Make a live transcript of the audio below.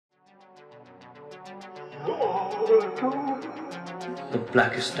The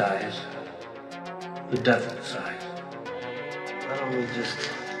blackest eyes, the devil's eyes. Why don't we just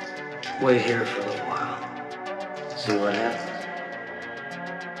wait here for a little while? See what happens.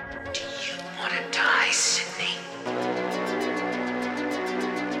 Do you want to die, Sidney?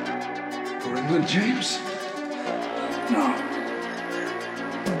 For England, James? No.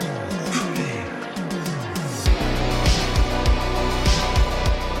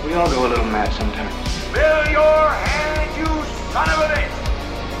 We all go a little mad sometimes. Fill your hand, you son of a bitch!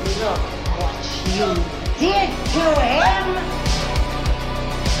 Look what you did to him!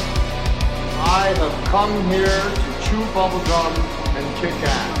 I have come here to chew bubblegum and kick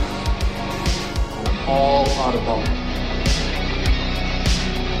ass. And I'm all out of bubblegum.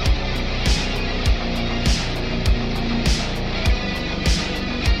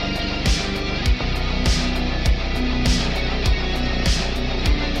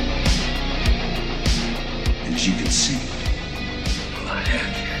 As you can see, Blood out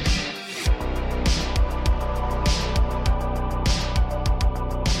here.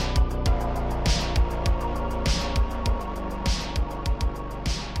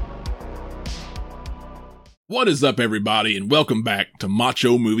 What is up, everybody, and welcome back to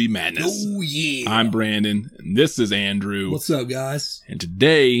Macho Movie Madness. Oh, yeah. I'm Brandon, and this is Andrew. What's up, guys? And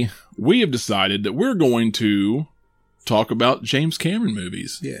today, we have decided that we're going to talk about James Cameron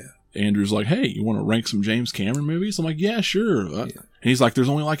movies. Yeah. Andrew's like, hey, you want to rank some James Cameron movies? I'm like, yeah, sure. And he's like, there's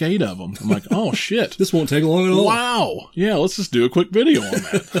only like 8 of them. I'm like, oh, shit. This won't take long at all. Wow. Yeah, let's just do a quick video on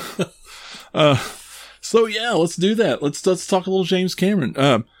that. So, yeah, let's do that. Let's talk a little James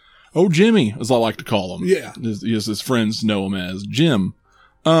Cameron. Oh, Jimmy, as I like to call him. Yeah. His friends know him as Jim.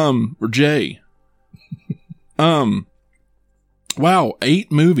 Or Jay. Wow,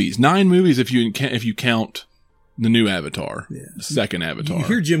 8 movies. 9 movies if you count the new Avatar. Yeah. The second Avatar. You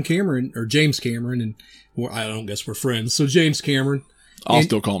hear Jim Cameron, or James Cameron, and I don't guess we're friends. So James Cameron. I'll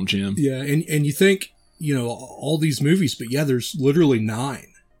still call him Jim. Yeah, and you think, all these movies, but yeah, there's literally 9.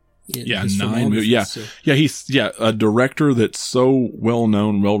 9 movies. Yeah. So. Yeah, he's a director that's so well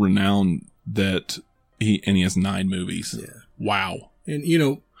known, well renowned that he has 9 movies. Yeah. Wow. And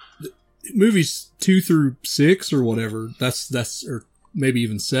movies 2 through 6 or whatever, that's or maybe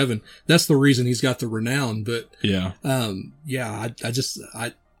even 7. That's the reason he's got the renown, but yeah.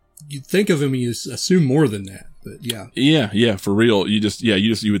 You'd think of him, you assume more than that, but yeah. Yeah, for real. You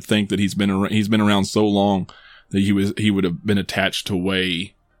would think that he's been around so long that he would have been attached to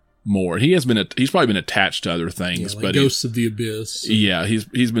way more. He's probably been attached to other things, like but Ghosts of the Abyss. Yeah,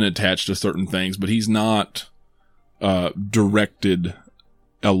 he's been attached to certain things, but he's not directed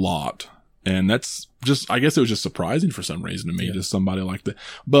a lot. And that's I guess it was just surprising for some reason to me, just somebody like that.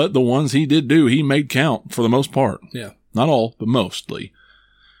 But the ones he did do, he made count for the most part. Yeah. Not all, but mostly.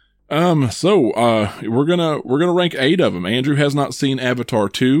 So we're gonna rank 8 of them. Andrew has not seen Avatar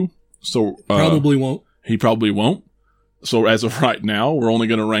 2, so probably won't. He probably won't. So as of right now, we're only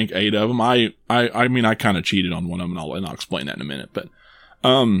gonna rank 8 of them. I mean, I kind of cheated on one of them, and I'll explain that in a minute. But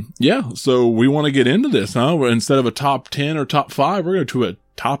yeah. So we want to get into this, huh? Instead of a top 10 or top 5, we're going to a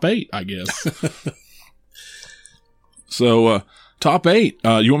top 8, I guess. So top 8.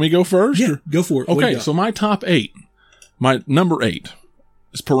 You want me to go first? Yeah, go for it. Okay. So my top 8, my number 8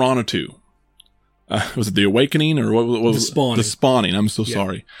 is Piranha 2. Was it The Awakening or what was The Spawning? The Spawning. I'm so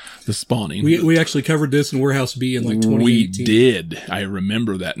sorry. The Spawning. We actually covered this in Warehouse B in like 2018. We did. I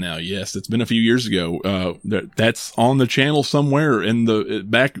remember that now. Yes. It's been a few years ago. That's on the channel somewhere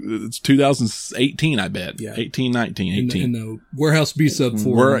it's 2018, I bet. Yeah. 18, 19, 18. In the Warehouse B sub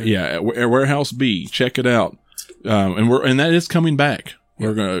forum. Warehouse B. Check it out. And that is coming back.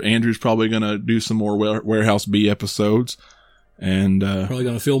 Andrew's probably gonna do some more Warehouse B episodes. And, probably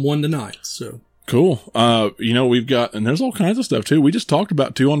gonna film one tonight, so. Cool. We've got, and there's all kinds of stuff too. We just talked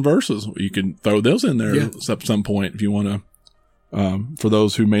about 2 on Versus. You can throw those in there at some point if you want to, for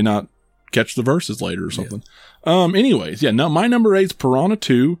those who may not catch the Versus later or something. Yeah. Anyways, now my number 8 is Piranha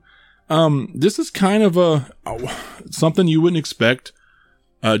 2. This is kind of something you wouldn't expect,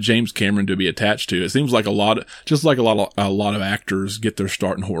 James Cameron to be attached to. It seems like a lot of actors get their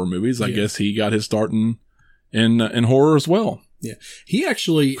start in horror movies. I guess he got his start in horror as well. Yeah, he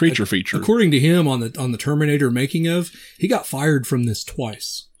actually creature feature. According to him on the Terminator making of, he got fired from this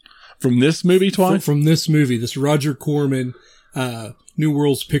twice. From this movie twice? From this movie, this Roger Corman, New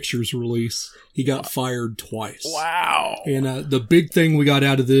Worlds Pictures release, he got fired twice. Wow! And the big thing we got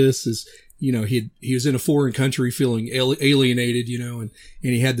out of this is, he was in a foreign country feeling alienated, and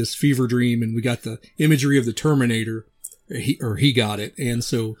he had this fever dream, and we got the imagery of the Terminator, he got it, and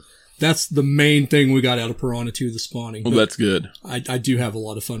so that's the main thing we got out of Piranha 2: The Spawning. Well, that's good. I do have a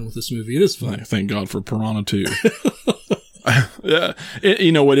lot of fun with this movie. It is fun. Thank God for Piranha 2. Yeah,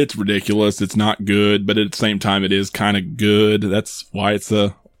 you know what? It's ridiculous. It's not good, but at the same time, it is kind of good. That's why it's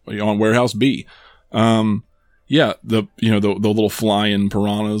on Warehouse B. Yeah, the little flying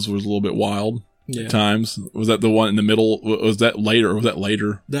piranhas was a little bit wild at times. Was that the one in the middle? Was that later?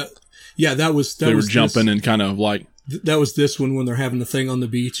 That was. They were jumping and kind of like. That was this one when they're having the thing on the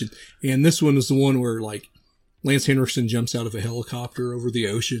beach, and this one is the one where like Lance Henriksen jumps out of a helicopter over the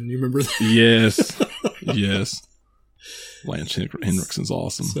ocean. You remember that? Yes, yes. Lance Henriksen's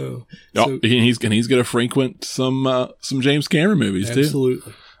awesome. So he's going to frequent some James Cameron movies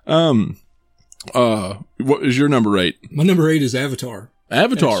absolutely. too. What is your number 8? My number 8 is Avatar.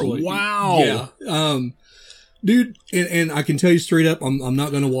 Avatar. Absolutely. Wow. Yeah. Dude, and I can tell you straight up, I'm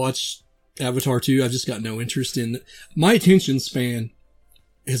not going to watch Avatar 2. I've just got no interest in it. My attention span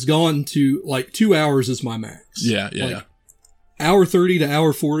has gone to like 2 hours is my max. Yeah. Hour 30 to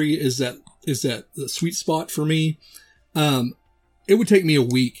hour 40 is that the sweet spot for me. It would take me a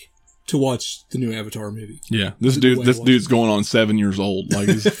week to watch the new Avatar movie. Yeah, this dude's going on 7 years old. Like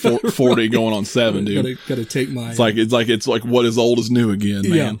he's 40 going on 7, dude. Gotta take my. It's like what is old is new again,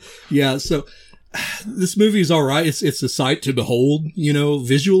 man. Yeah. So this movie is all right. It's a sight to behold,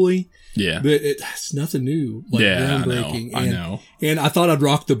 visually. Yeah, but it's nothing new. Groundbreaking. I know. And I thought I'd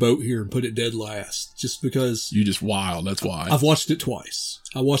rock the boat here and put it dead last, just because you just wild. That's why I've watched it twice.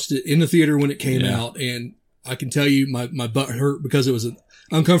 I watched it in the theater when it came out, and I can tell you my butt hurt because it was an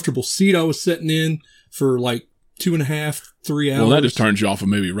uncomfortable seat I was sitting in for like 2.5, 3 hours. Well, that just turns you off a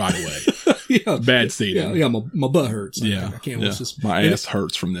movie right away. Yeah. Bad seating. Yeah, my butt hurts. I can't watch this. My ass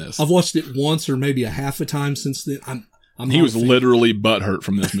hurts from this. I've watched it once or maybe a half a time since then. He was literally butt hurt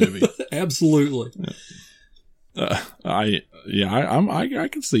from this movie. Absolutely. I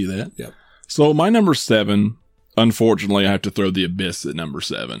can see that. Yep. So my number 7, unfortunately, I have to throw The Abyss at number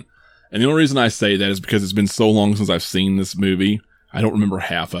 7. And the only reason I say that is because it's been so long since I've seen this movie. I don't remember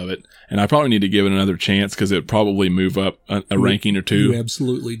half of it. And I probably need to give it another chance because it'd probably move up a ranking or two. You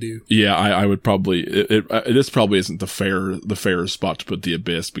absolutely do. Yeah, I would probably, this probably isn't the fairest spot to put The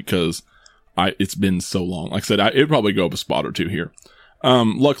Abyss because it's been so long. Like I said, it'd probably go up a spot or two here.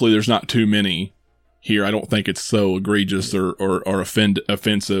 Luckily there's not too many here. I don't think it's so egregious or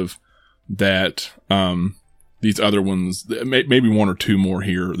offensive that, these other ones, maybe one or two more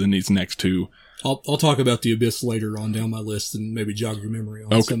here than these next two. I'll talk about The Abyss later on down my list and maybe jog your memory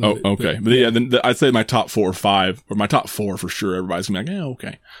on some of it. Okay. But yeah, then I'd say my top 4 or 5, or my top 4 for sure. Everybody's gonna be like,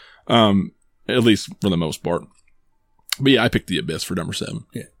 okay. At least for the most part. But yeah, I picked The Abyss for number 7.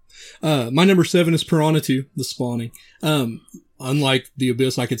 Yeah. My number 7 is Piranha 2: The Spawning. Unlike The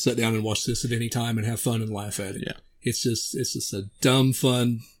Abyss, I could sit down and watch this at any time and have fun and laugh at it. Yeah. It's just a dumb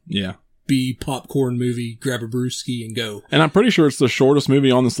fun. Yeah. Popcorn movie, grab a brewski and go. And I'm pretty sure it's the shortest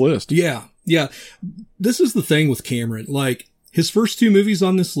movie on this list. Yeah. This is the thing with Cameron. Like, his first 2 movies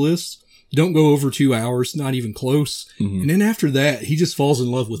on this list don't go over 2 hours, not even close. Mm-hmm. And then after that, he just falls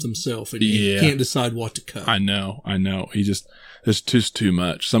in love with himself and he can't decide what to cut. I know. There's just too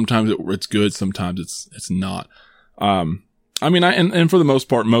much. Sometimes it's good, sometimes it's not. I mean, and for the most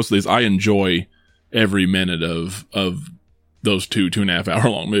part, most of these, I enjoy every minute of those 2.5 hour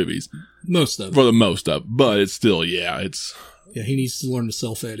long movies. Most of them. For the most of, but it's still, Yeah, he needs to learn to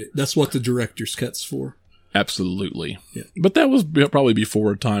self-edit. That's what the director's cut's for. Absolutely. Yeah. But that was probably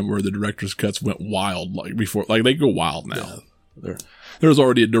before a time where the director's cuts went wild, they go wild now. Yeah. There's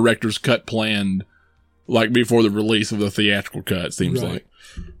already a director's cut planned, like before the release of the theatrical cut, it seems like.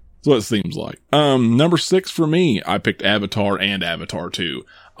 That's what it seems like. Number 6 for me, I picked Avatar and Avatar 2.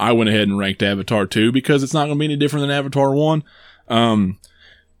 I went ahead and ranked Avatar 2 because it's not going to be any different than Avatar 1.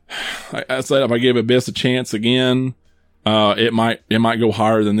 I said if I give Abyss a chance again, it might go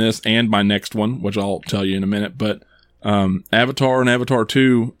higher than this and my next one, which I'll tell you in a minute. But Avatar and Avatar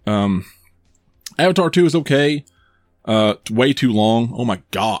 2, Avatar 2 is okay. Way too long. Oh my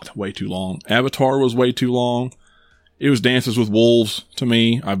God, way too long. Avatar was way too long. It was Dances with Wolves to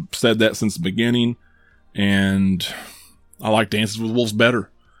me. I've said that since the beginning, and I like Dances with Wolves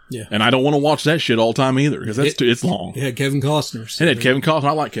better. Yeah. And I don't want to watch that shit all the time either, because it's long. It had Kevin Costner. So it had Kevin Costner.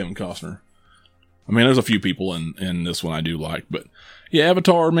 I like Kevin Costner. I mean, there's a few people in this one I do like, but yeah,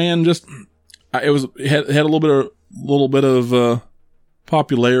 Avatar, man, it had a little bit of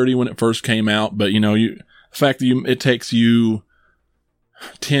popularity when it first came out, but the fact that it takes you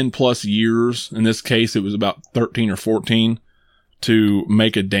 10 plus years, in this case it was about 13 or 14, to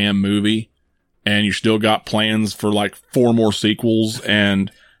make a damn movie, and you still got plans for like 4 more sequels,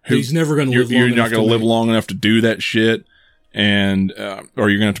 and he's never going to live long enough. You're not going to live long enough to do that shit. and or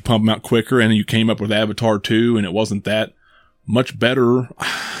you're going to have to pump them out quicker, and you came up with Avatar 2 and it wasn't that much better.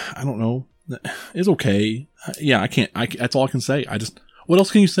 I don't know. It's okay. Yeah, that's all I can say. What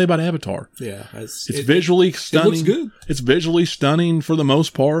else can you say about Avatar? Yeah. It's visually stunning. It looks good. It's visually stunning for the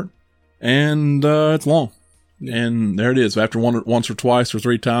most part, and it's long. Yeah. And there it is. After once or twice or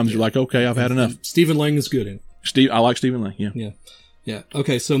three times, you're like, okay, I've had enough. Stephen Lang is good in it. I like Stephen Lang, yeah. Yeah.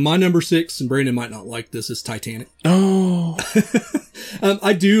 Okay, so my number 6, and Brandon might not like this, is Titanic. Oh.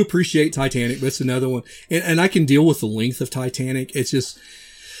 I do appreciate Titanic, but it's another one. And I can deal with the length of Titanic. It's just,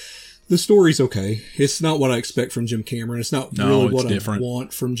 the story's okay. It's not what I expect from Jim Cameron. It's not really what different. I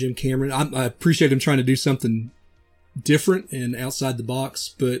want from Jim Cameron. I appreciate him trying to do something different and outside the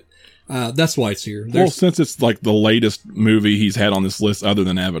box, but that's why it's here. Well, since it's like the latest movie he's had on this list other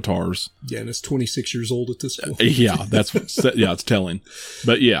than Avatars. Yeah, and it's 26 years old at this point. Yeah, it's telling.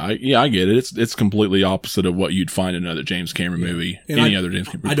 But I get it. It's completely opposite of what you'd find in another James Cameron movie, other James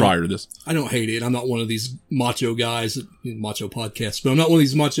Cameron prior to this. I don't hate it. I'm not one of these macho guys, macho podcasts, but I'm not one of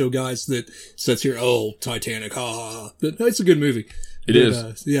these macho guys that sits here, oh, Titanic, ha ha ha. But it's a good movie. It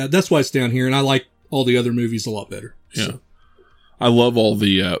is. Yeah, that's why it's down here, and I like all the other movies a lot better. Yeah. So. I love all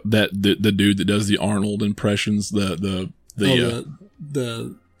the dude that does the Arnold impressions, the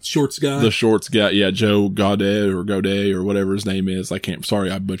shorts guy. The shorts guy, yeah, Joe Godet or whatever his name is.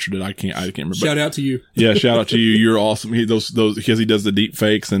 Sorry, I butchered it. I can't remember. Shout out to you. Yeah, shout out to you. You're awesome. Those because he does the deep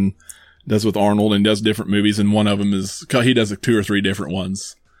fakes and does with Arnold and does different movies, and one of them is he does 2 or 3 different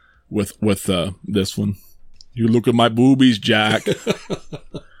ones with this one. You look at my boobies, Jack.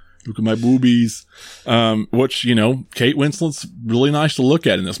 Look at my boobies. Which, Kate Winslet's really nice to look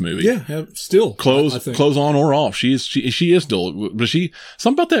at in this movie. Yeah, still. Clothes on or off. She is still, but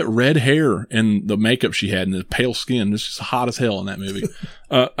something about that red hair and the makeup she had and the pale skin. It's just hot as hell in that movie.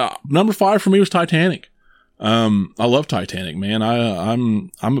 Number 5 for me was Titanic. I love Titanic, man.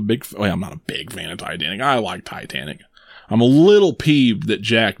 I'm not a big fan of Titanic. I like Titanic. I'm a little peeved that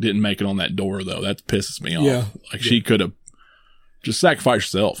Jack didn't make it on that door though. That pisses me off. Yeah. She could have just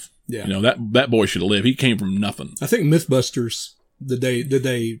sacrificed herself. Yeah. That boy should have lived. He came from nothing. I think Mythbusters, did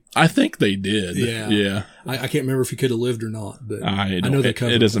they? I think they did. Yeah. Yeah. I can't remember if he could have lived or not, but I know they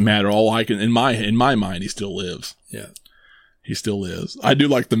covered it doesn't matter. All I can, in my mind, he still lives. Yeah. He still is. I do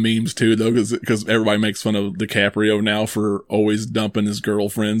like the memes too, though, because everybody makes fun of DiCaprio now for always dumping his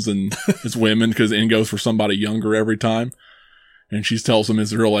girlfriends and his women and goes for somebody younger every time. And she tells him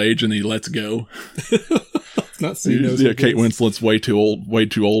his real age and he lets go. Not seen those. Yeah, Kate Winslet's way too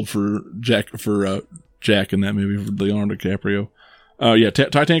old for Jack in that movie for Leonardo DiCaprio.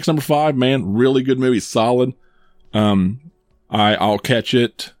 Titanic's number 5, man. Really good movie. Solid. I'll catch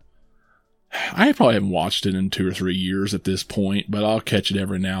it. I probably haven't watched it in 2 or 3 years at this point, but I'll catch it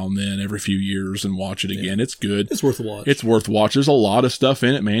every now and then, every few years, and watch it again. It's good. It's worth a watch. It's worth a watch. There's a lot of stuff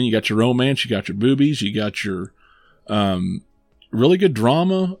in it, man. You got your romance, you got your boobies, you got your really good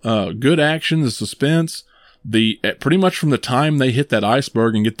drama, good action, the suspense. Pretty much from the time they hit that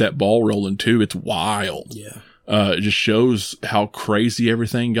iceberg and get that ball rolling too, it's wild. Yeah. It just shows how crazy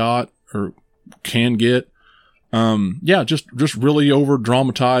everything got or can get. Just really over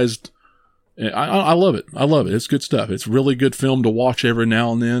dramatized. I love it. I love it. It's good stuff. It's really good film to watch every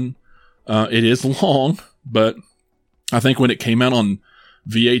now and then. It is long, but I think when it came out on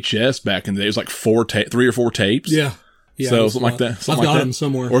VHS back in the day, it was like 3 or 4 tapes. Yeah. Yeah, so something like that. I've got them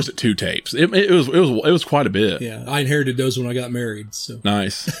somewhere. Or is it 2 tapes? It was quite a bit. Yeah. I inherited those when I got married. So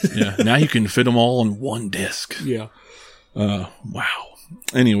nice. Yeah. Now you can fit them all on one disc. Yeah. Wow.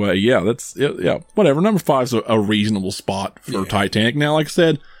 Anyway, that's it. Yeah. Whatever. Number 5 is a reasonable spot for Titanic. Now, like I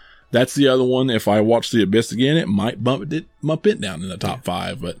said, that's the other one. If I watch The Abyss again, it might bump it down in the top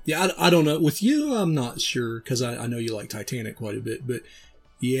 5. But yeah, I don't know. With you, I'm not sure because I know you like Titanic quite a bit, but.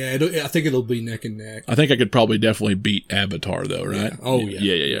 Yeah, I think it'll be neck and neck. I think I could probably definitely beat Avatar, though, right? Yeah. Oh, yeah.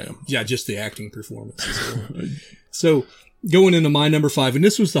 Yeah. Yeah, just the acting performances. So, going into my number 5, and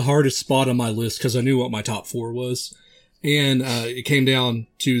this was the hardest spot on my list because I knew what my top 4 was. And it came down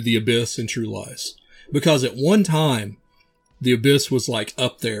to The Abyss and True Lies. Because at one time, The Abyss was like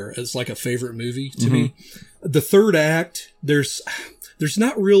up there as like a favorite movie to me. The third act, there's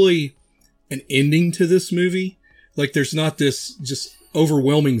not really an ending to this movie. Like, there's not this just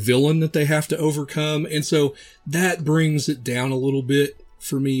overwhelming villain that they have to overcome. And so that brings it down a little bit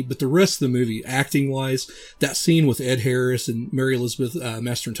for me. But the rest of the movie, acting wise, that scene with Ed Harris and Mary Elizabeth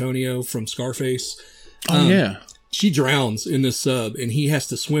Mastrantonio from Scarface. She drowns in this sub and he has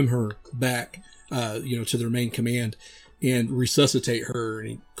to swim her back, to their main command and resuscitate her.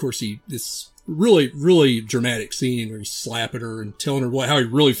 And of course, this really, really dramatic scene where he's slapping her and telling her how he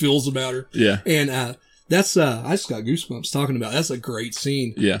really feels about her. Yeah. And, That's I just got goosebumps talking about it. That's a great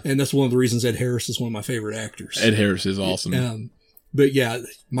scene. Yeah. And that's one of the reasons Ed Harris is one of my favorite actors. Ed Harris is awesome. But yeah,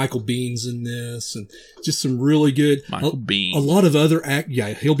 Michael Biehn's in this, and just some really good Michael Biehn. A lot of other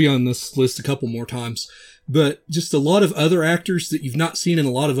he'll be on this list a couple more times. But just a lot of other actors that you've not seen in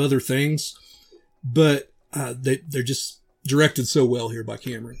a lot of other things, but they're just directed so well here by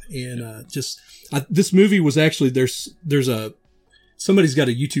Cameron. And this movie was actually somebody's got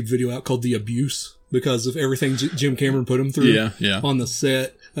a YouTube video out called The Abuse because of everything Jim Cameron put him through on the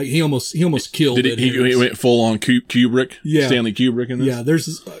set. Like he almost killed Ed Harris. He went full on Kubrick? Yeah. Stanley Kubrick in this? Yeah,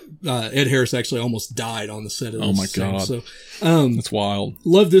 there's Ed Harris actually almost died on the set of this. Oh my God. So, that's wild.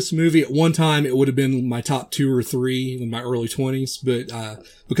 Love this movie. At one time, it would have been my top 2 or 3 in my early 20s, but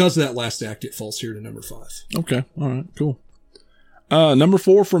because of that last act, it falls here to number 5. Okay. All right. Cool. Number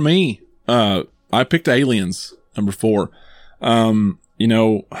 4 for me, I picked Aliens, number 4. You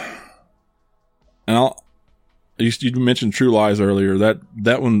know, and you mentioned True Lies earlier.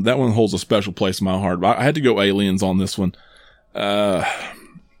 That one holds a special place in my heart. I had to go Aliens on this one.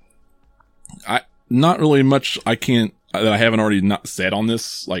 Not really much that I haven't already not said on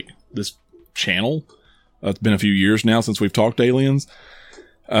this channel. It's been a few years now since we've talked Aliens.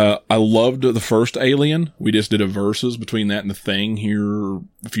 I loved the first Alien. We just did a versus between that and The Thing here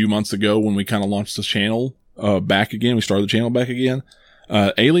a few months ago when we kind of launched the channel back again. We started the channel back again.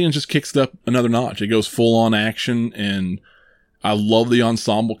 Alien just kicks it up another notch. It goes full on action, and I love the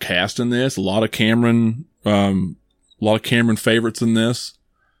ensemble cast in this. A lot of Cameron favorites in this.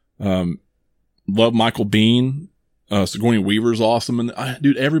 Love Michael Biehn. Sigourney Weaver's awesome. And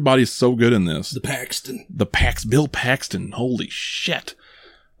dude, everybody's so good in this. Bill Paxton. Holy shit.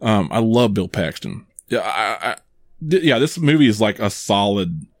 I love Bill Paxton. Yeah. This movie is like a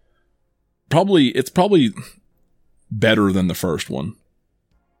solid, it's probably better than the first one,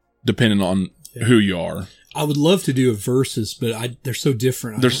 depending on who you are. I would love to do a versus, but they're so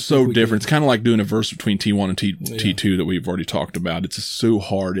different. They're so different. It's kind of like doing a verse between T1 and T2 that we've already talked about. It's just so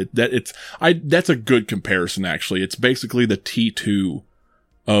hard. That's a good comparison, actually. It's basically the T2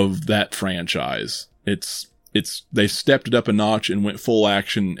 of that franchise. They stepped it up a notch and went full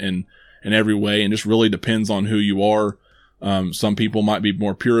action in every way, and just really depends on who you are. Some people might be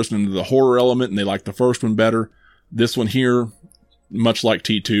more purist into the horror element and they like the first one better. This one here, much like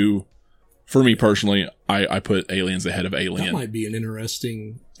T2, for me personally, I put Aliens ahead of Alien. That might be an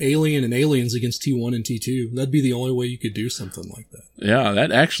interesting Alien and Aliens against T1 and T2. That'd be the only way you could do something like that. Yeah,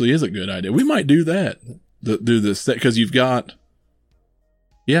 that actually is a good idea. We might do that. Do this because you've got.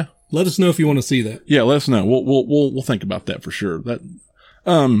 Yeah. Let us know if you want to see that. Yeah, let us know. We'll think about that for sure.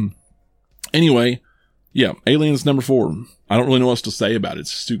 Anyway, yeah, Aliens number 4. I don't really know what else to say about it.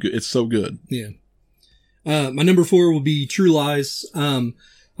 It's too good. It's so good. Yeah. My number 4 will be True Lies.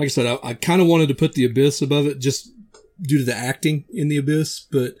 Like I said, I kind of wanted to put The Abyss above it just due to the acting in The Abyss,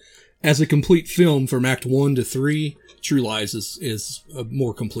 but as a complete film from Act 1 to 3, True Lies is a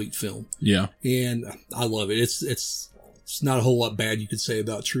more complete film. Yeah. And I love it. It's not a whole lot bad you could say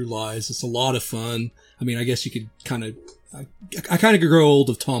about True Lies. It's a lot of fun. I mean, I guess you could kind of, I kind of could grow old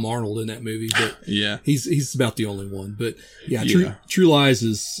of Tom Arnold in that movie, but yeah, he's about the only one. But yeah, True Lies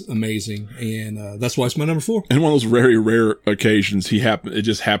is amazing, and that's why it's my number 4. And one of those very rare occasions, it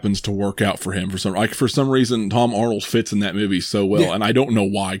just happens to work out for him for some reason. Tom Arnold fits in that movie so well, and I don't know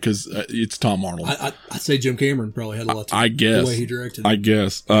why, because it's Tom Arnold. I'd say Jim Cameron probably had a lot to do with the way he directed it. I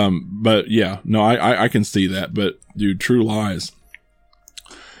guess, but yeah, no, I can see that. But dude, True Lies.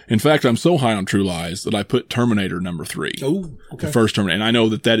 In fact, I'm so high on True Lies that I put Terminator number 3. Oh, okay. The first Terminator. And I know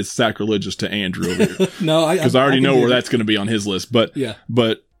that is sacrilegious to Andrew over here. No, because I already know where that's going to be on his list. But,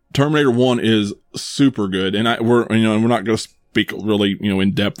 but Terminator 1 is super good. And we're not going to speak really,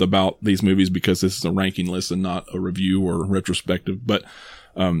 in depth about these movies because this is a ranking list and not a review or retrospective, but,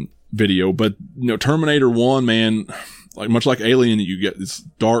 video. But, Terminator 1, man, much like Alien, you get this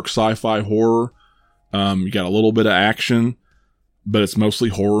dark sci-fi horror. You got a little bit of action, but it's mostly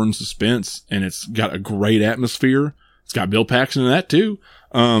horror and suspense, and it's got a great atmosphere. It's got Bill Paxton in that too.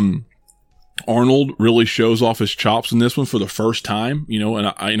 Arnold really shows off his chops in this one for the first time, and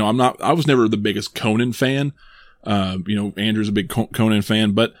I was never the biggest Conan fan. Andrew's a big Conan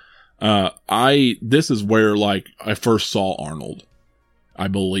fan, but, this is where I first saw Arnold, I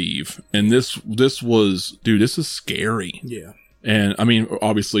believe. And this was, dude, this is scary. Yeah. And I mean,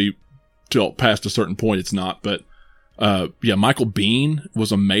 obviously till past a certain point, it's not, but, Michael Biehn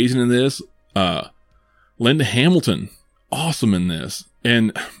was amazing in this. Linda Hamilton, awesome in this.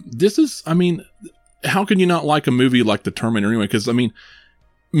 And this is, I mean, how can you not like a movie like The Terminator anyway? Because, I mean,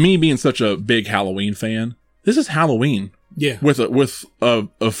 me being such a big Halloween fan, this is Halloween. Yeah. With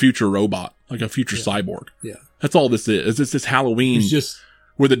a future robot. like a future cyborg. Yeah. That's all this is. It's this Halloween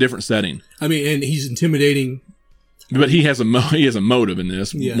with a different setting. I mean, and he's intimidating. But he has a motive in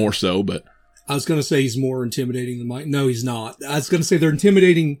this, more so, but. I was going to say he's more intimidating than Mike. No, he's not. I was going to say they're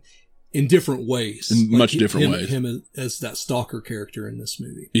intimidating in different ways. In much different ways. Him as that stalker character in this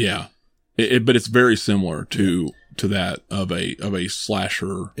movie. Yeah. But it's very similar to that of a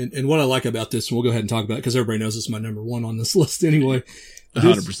slasher. And what I like about this, and we'll go ahead and talk about it because everybody knows it's my number one on this list anyway.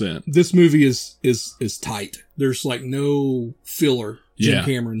 100%. This movie is tight. There's like no filler Jim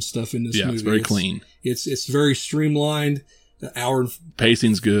Cameron stuff in this movie. It's very clean. It's very streamlined.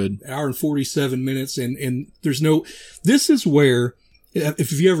 Pacing's good. Hour and 47 minutes. And there's no, this is where,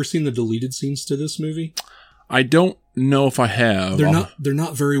 if you ever seen the deleted scenes to this movie? I don't know if I have. They're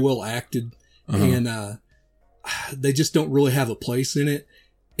not very well acted. And, they just don't really have a place in it.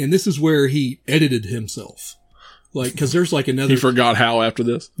 And this is where he edited himself. Like, cause there's like another. He forgot how after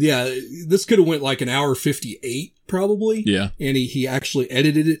this? Yeah. This could have went like an hour 58 probably. Yeah. And he actually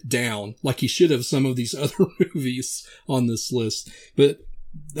edited it down like he should have some of these other movies on this list. But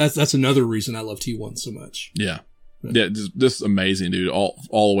that's another reason I love T1 so much. Yeah. Yeah. This amazing, dude. All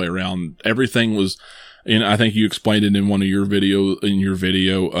the way around. Everything was, and I think you explained it in one of your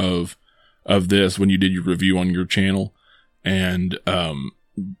video of this when you did your review on your channel. And,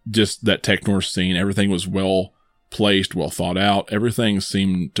 just that Tech North scene, everything was well placed, well thought out. Everything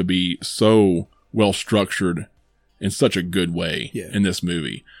seemed to be so well structured in such a good way in this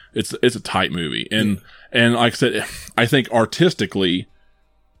movie. It's a tight movie. And like I said, I think artistically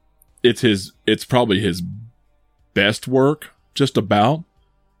it's probably his best work, just about.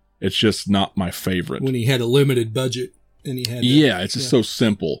 It's just not my favorite. When he had a limited budget and he had it's just so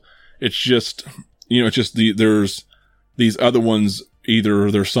simple. It's just, it's just there's these other ones,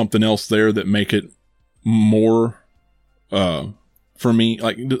 either there's something else there that make it more, for me,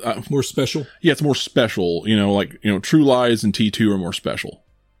 like, more special. Yeah, it's more special, True Lies and T2 are more special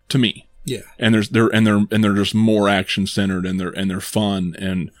to me. Yeah. And they're just more action centered and they're fun.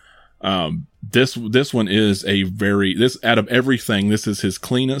 And, this one is out of everything, this is his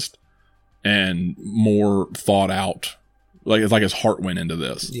cleanest and more thought out. Like, it's like his heart went into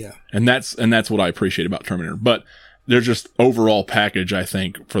this. Yeah. And that's what I appreciate about Terminator. But there's just overall package, I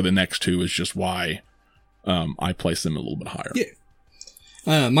think, for the next two is just why, I place them a little bit higher.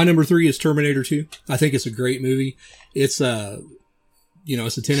 Yeah. My number 3 is Terminator 2. I think it's a great movie. It's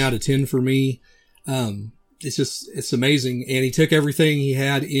it's a 10 out of 10 for me. It's amazing. And he took everything he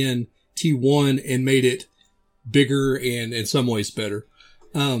had in T1 and made it bigger and in some ways better.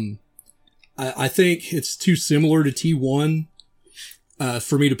 I think it's too similar to T1,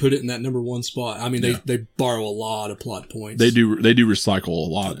 for me to put it in that number 1 spot. I mean, they borrow a lot of plot points. They do recycle a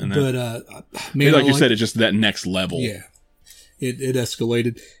lot in that. But, man, like you said, it's just that next level. Yeah. It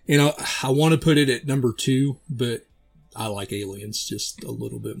escalated. And I want to put it at number 2, but I like Aliens just a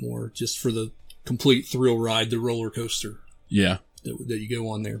little bit more, just for the complete thrill ride, the roller coaster. Yeah. That you go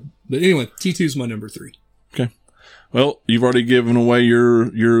on there. But anyway, T2 is my number 3. Okay. Well, you've already given away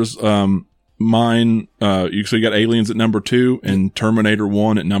yours. Mine, so you got Aliens at number 2 and Terminator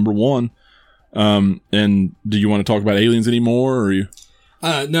 1 at number 1. And do you want to talk about Aliens anymore, or you?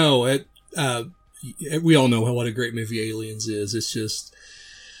 No, we all know what a great movie Aliens is. It's just,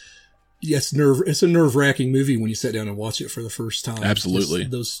 it's a nerve-wracking movie when you sit down and watch it for the first time. Absolutely.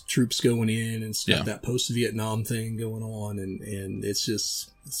 Just those troops going in, and it's got that post-Vietnam thing going on, and it's just,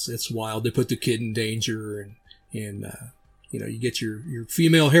 it's wild. They put the kid in danger, and you get your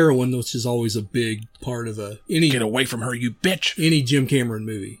female heroine, which is always a big part of get away from her, you bitch. Any Jim Cameron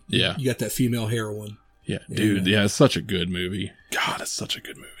movie. Yeah. You got that female heroine. Yeah, dude. Yeah, it's such a good movie. God, it's such a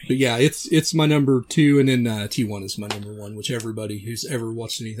good movie. But yeah, it's my number 2, and then T1 is my number 1, which everybody who's ever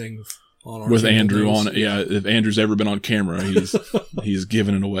watched anything on our with Andrew knows. On it. Yeah, if Andrew's ever been on camera, he's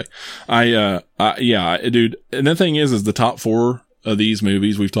giving it away. Dude. And the thing is the top 4 of these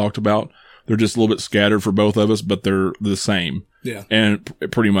movies we've talked about, they're just a little bit scattered for both of us, but they're the same. Yeah. And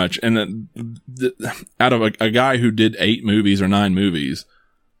pretty much. And out of a guy who did 8 movies or 9 movies,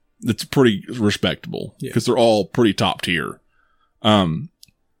 that's pretty respectable because they're all pretty top tier.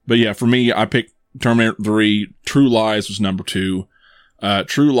 But yeah, for me, I picked Terminator 3. True Lies was number 2.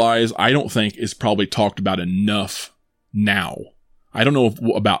 True Lies, I don't think is probably talked about enough now. I don't know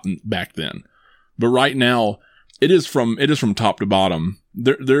about back then, but right now it is from top to bottom.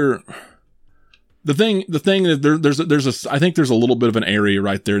 The thing is I think there's a little bit of an area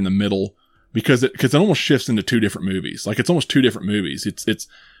right there in the middle because it almost shifts into 2 different movies. Like, it's almost 2 different movies. It's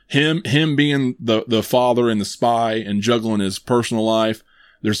him being the father and the spy and juggling his personal life.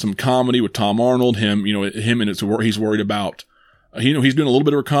 There's some comedy with Tom Arnold, him and he's worried about, he's doing a little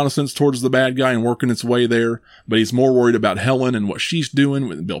bit of reconnaissance towards the bad guy and working its way there, but he's more worried about Helen and what she's doing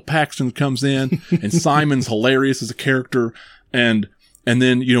when Bill Paxton comes in, and Simon's hilarious as a character. And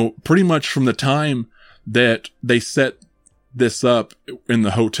then, pretty much from the time that they set this up in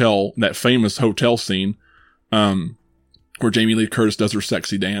the hotel, that famous hotel scene, where Jamie Lee Curtis does her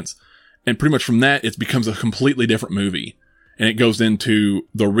sexy dance. And pretty much from that, it becomes a completely different movie. And it goes into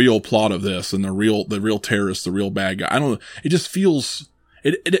the real plot of this and the real terrorist, the real bad guy. I don't know. It just feels,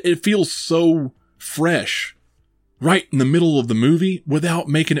 it feels so fresh right in the middle of the movie without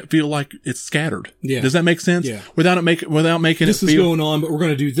making it feel like it's scattered. Yeah. Does that make sense? Yeah. Without making this it feel. is going on, but we're going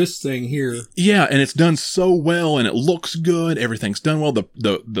to do this thing here. Yeah. And it's done so well and it looks good. Everything's done well.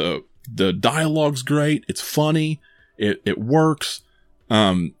 The dialogue's great. It's funny. It works.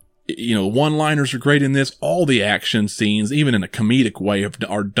 One-liners are great in this. All the action scenes, even in a comedic way,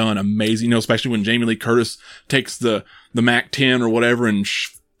 are done amazing. Especially when Jamie Lee Curtis takes the MAC-10 or whatever and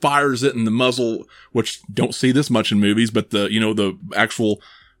fires it in the muzzle, which don't see this much in movies, but the actual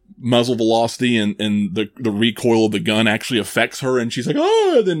muzzle velocity and the recoil of the gun actually affects her, and she's like,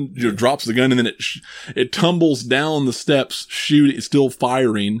 oh, then drops the gun, and then it tumbles down the steps, it's still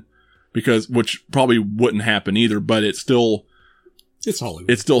firing, which probably wouldn't happen either, but it's Hollywood.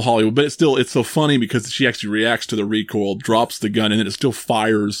 It's still Hollywood, but it's so funny because she actually reacts to the recoil, drops the gun, and then it still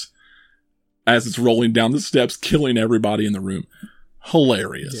fires as it's rolling down the steps, killing everybody in the room.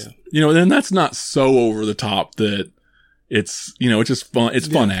 Hilarious. Yeah. And that's not so over the top that it's just fun. It's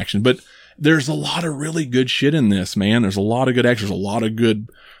fun action, but there's a lot of really good shit in this, man. There's a lot of good actors, a lot of good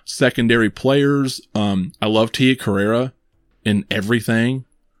secondary players. I love Tia Carrera in everything.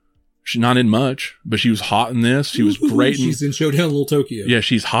 She's not in much, but she was hot in this. She was great. She's in Showdown Little Tokyo. Yeah,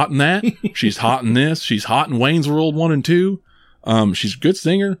 she's hot in that. She's hot in this. She's hot in Wayne's World 1 and 2. She's a good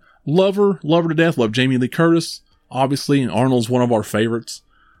singer. Love her to death. Love Jamie Lee Curtis, obviously. And Arnold's one of our favorites.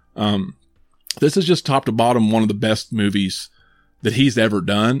 This is just top to bottom one of the best movies that he's ever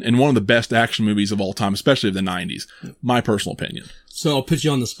done, and one of the best action movies of all time, especially of the 90s. My personal opinion. So I'll put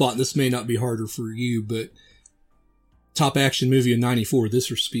you on the spot. This may not be harder for you, but top action movie of 94,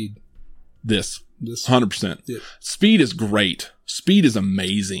 this or Speed? This 100%. Yeah. Speed is great. Speed is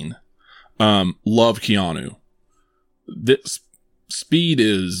amazing. Love Keanu. This Speed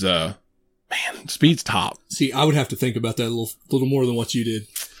is, Speed's top. See, I would have to think about that a little more than what you did.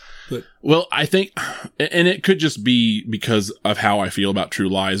 But well, I think, and it could just be because of how I feel about True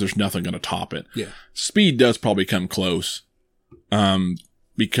Lies. There's nothing going to top it. Yeah. Speed does probably come close.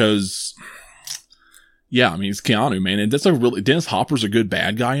 Because, yeah, I mean, it's Keanu, man. And Dennis Hopper's a good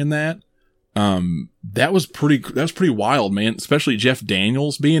bad guy in that. That was pretty wild, man. Especially Jeff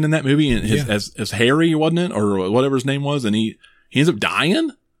Daniels being in that movie and as Harry, wasn't it? Or whatever his name was. And he ends up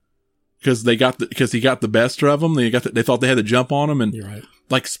dying because he got the best of them. They thought they had the jump on him. And you're right.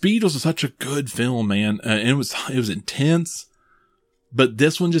 Like Speed was such a good film, man. And it was intense, but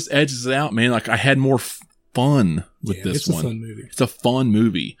this one just edges it out, man. Like I had more fun with this one. It's a fun movie. It's a fun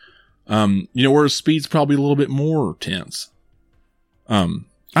movie. Whereas Speed's probably a little bit more tense. I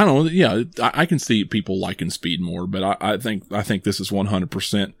don't know. Yeah, I can see people liking Speed more, but I think this is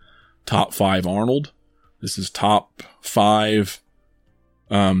 100% top 5 Arnold. This is top 5,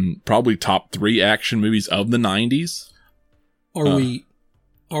 probably top 3 action movies of the 90s.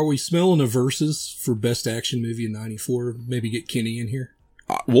 Are we smelling a versus for best action movie in 94? Maybe get Kenny in here.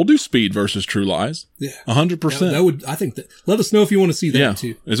 We'll do Speed versus True Lies. Yeah, 100%. I think that. Let us know if you want to see that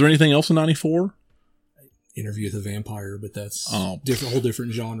too. Is there anything else in 94? Interview with a Vampire, but that's whole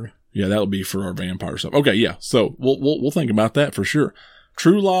different genre. Yeah, that'll be for our vampire stuff. Okay, yeah. So we'll think about that for sure.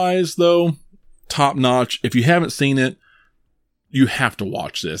 True Lies, though, top notch. If you haven't seen it, you have to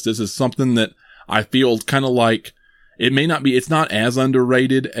watch this. This is something that I feel kind of like it's not as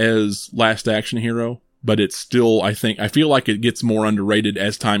underrated as Last Action Hero, but it's still, I feel like it gets more underrated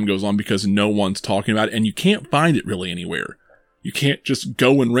as time goes on because no one's talking about it and you can't find it really anywhere. You can't just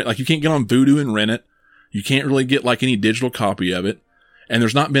go and rent, you can't get on Vudu and rent it. You can't really get any digital copy of it. And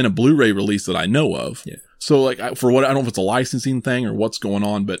there's not been a Blu-ray release that I know of. Yeah. So I don't know if it's a licensing thing or what's going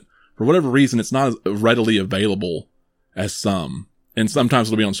on, but for whatever reason, it's not as readily available as some. And sometimes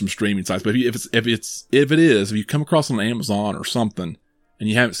it'll be on some streaming sites. But if you come across it on Amazon or something and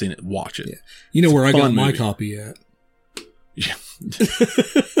you haven't seen it, watch it. Yeah. You know where I got my copy at? Yeah.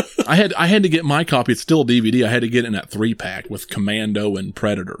 I had to get my copy. It's still a DVD. I had to get it in that 3-pack with Commando and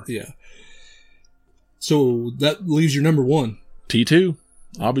Predator. Yeah. So that leaves your number 1. T2,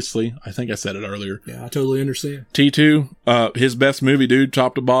 obviously. I think I said it earlier. Yeah, I totally understand. T2, his best movie, dude,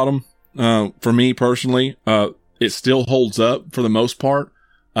 top to bottom. For me personally, it still holds up for the most part.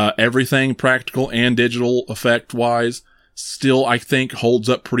 Everything practical and digital effect wise still, I think, holds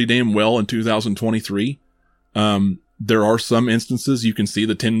up pretty damn well in 2023. There are some instances you can see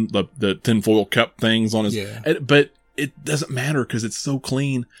the tinfoil cup things on his, but it doesn't matter because it's so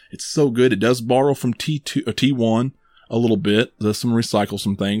clean. It's so good. It does borrow from T1 a little bit. Does some recycle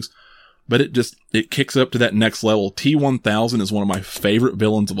some things, but it kicks up to that next level. T-1000 is one of my favorite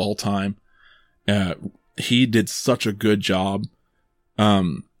villains of all time. He did such a good job.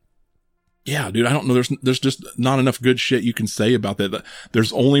 Yeah, dude, I don't know. There's just not enough good shit you can say about that.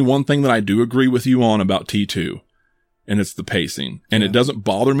 There's only one thing that I do agree with you on about T2. And it's the pacing. And it doesn't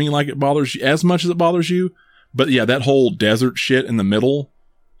bother me like it bothers you as much as it bothers you. But yeah, that whole desert shit in the middle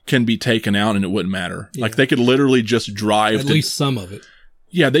can be taken out and it wouldn't matter. Yeah. Like they could literally just drive at least some of it.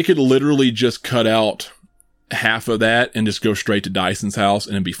 Yeah, they could literally just cut out half of that and just go straight to Dyson's house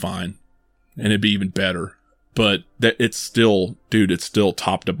and it'd be fine. And it'd be even better. But it's still, dude, it's still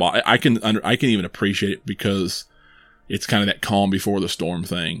top to bottom. I can even appreciate it because it's kind of that calm before the storm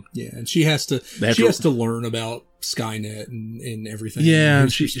thing. Yeah, and she has to learn about Skynet and everything. Yeah,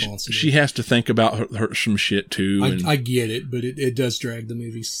 and she has to think about her some shit too. I get it, but it does drag the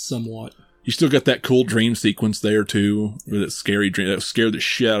movie somewhat. You still got that cool dream sequence there too, with that scary dream that scared the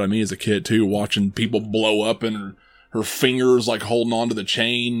shit out of me as a kid too, watching people blow up and her fingers like holding onto the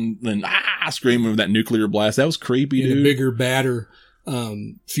chain and screaming with that nuclear blast. That was creepy, dude. A bigger, badder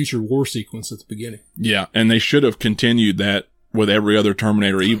future war sequence at the beginning. Yeah, and they should have continued that with every other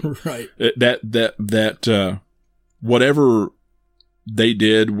Terminator. Even right. That whatever they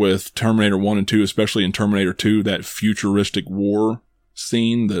did with Terminator 1 and 2, especially in Terminator 2, that futuristic war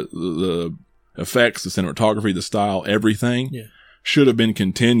scene, the effects, the cinematography, the style, everything should have been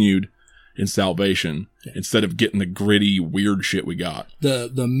continued in Salvation instead of getting the gritty, weird shit we got.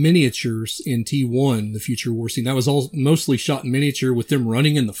 The miniatures in T1, the future war scene, that was all mostly shot in miniature with them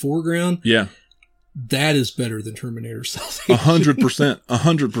running in the foreground. Yeah. That is better than Terminator Salvation.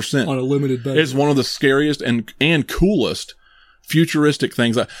 100%. On a limited budget. It's one of the scariest and coolest futuristic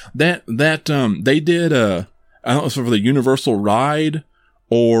things. They did, I don't know if for the Universal ride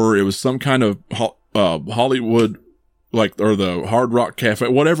or it was some kind of Hollywood, or the Hard Rock Cafe,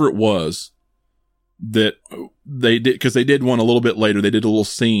 whatever it was that they did, because they did one a little bit later. They did a little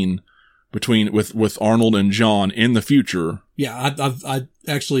scene with Arnold and John in the future. Yeah, I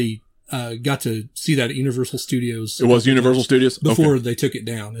actually got to see that at Universal Studios. It was Universal Studios? Before they took it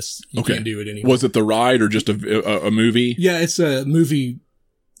down. You can't do it anymore. Was it the ride or just a movie? Yeah, it's a movie.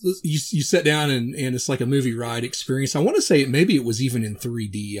 You sit down and it's like a movie ride experience. I want to say maybe it was even in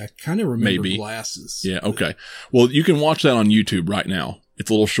 3D. I kind of remember glasses. Yeah, okay. Well, you can watch that on YouTube right now. It's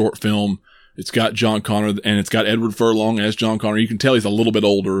a little short film. It's got John Connor and it's got Edward Furlong as John Connor. You can tell he's a little bit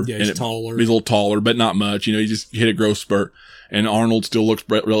older. Yeah, he's taller. He's a little taller, but not much. He just hit a growth spurt. And Arnold still looks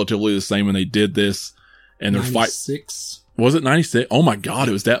relatively the same when they did this. And they're 96? Was it 96? Oh my God,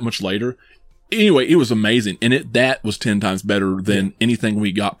 it was that much later. Anyway, it was amazing. And that was 10 times better than anything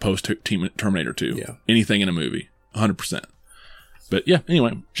we got post Terminator 2. Yeah. Anything in a movie. 100%. But yeah,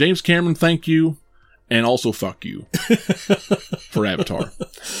 anyway, James Cameron, thank you. And also fuck you for Avatar.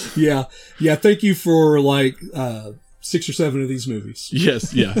 Yeah. Yeah. Thank you for 6 or 7 of these movies.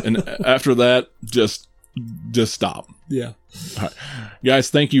 Yes. Yeah. And after that, just stop. Yeah. All right. Guys,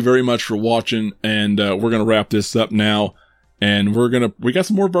 thank you very much for watching. And we're going to wrap this up now. And we got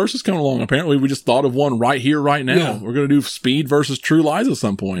some more verses coming along. Apparently, we just thought of one right here, right now. Yeah. We're going to do Speed versus True Lies at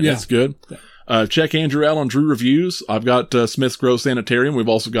some point. Yeah. That's good. Yeah. Check Andrew out on Drew Reviews. I've got Smith's Grove Sanitarium. We've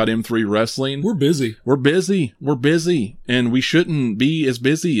also got M3 Wrestling. We're busy. And we shouldn't be as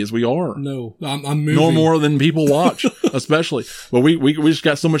busy as we are. No, I'm moving. No more than people watch, especially. Well, we just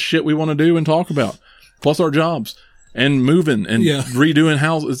got so much shit we want to do and talk about. Plus our jobs and moving and redoing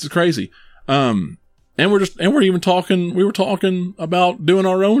houses. It's crazy. We were talking about doing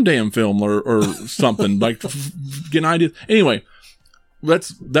our own damn film or something, getting ideas. Anyway,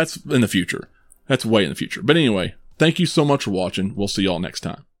 that's in the future. That's way in the future. But anyway, thank you so much for watching. We'll see y'all next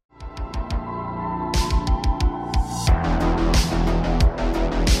time.